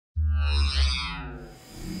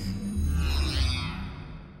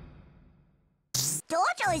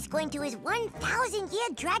is going to his 1,000-year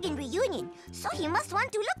dragon reunion, so he must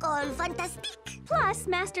want to look all fantastic. Plus,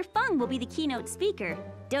 Master Feng will be the keynote speaker.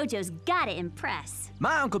 Dojo's gotta impress.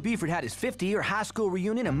 My Uncle Buford had his 50-year high school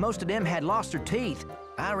reunion and most of them had lost their teeth.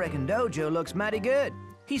 I reckon Dojo looks mighty good.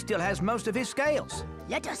 He still has most of his scales.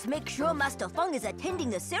 Let us make sure Master Feng is attending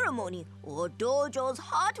the ceremony, or Dojo's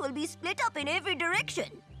heart will be split up in every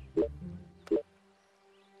direction.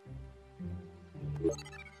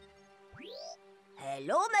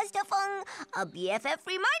 Hello, Master Feng. A BFF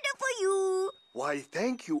reminder for you. Why,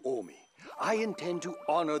 thank you, Omi. I intend to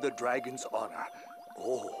honor the dragon's honor.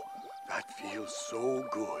 Oh, that feels so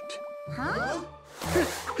good. Huh?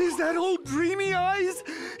 Is that old Dreamy Eyes?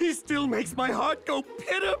 He still makes my heart go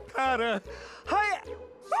pitter-patter.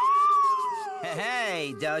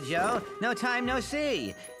 Hey, Dojo. No time, no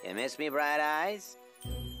see. You miss me, Bright Eyes?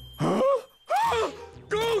 Huh? Ah!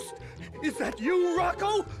 Ghost! Is that you,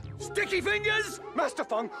 Rocco? Sticky fingers? Master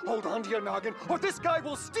Feng, hold on to your noggin, or this guy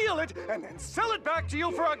will steal it and then sell it back to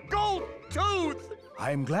you for a gold tooth!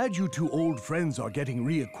 I'm glad you two old friends are getting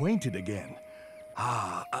reacquainted again.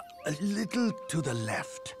 Ah, a little to the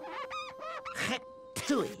left.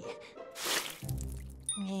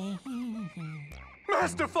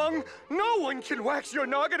 Master Feng, no one can wax your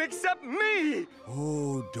noggin except me!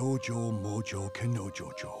 Oh, Dojo Mojo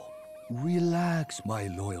Kanojojo. Relax, my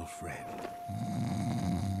loyal friend.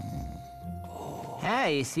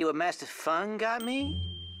 Hey, you see what Master Feng got me?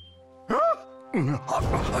 Huh?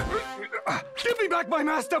 Give me back my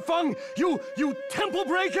Master Feng! You temple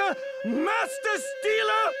breaker! Master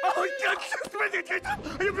stealer!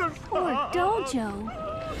 Poor Dojo.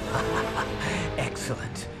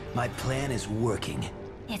 Excellent. My plan is working.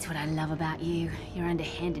 It's what I love about you, your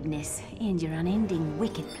underhandedness and your unending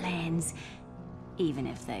wicked plans, even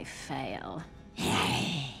if they fail.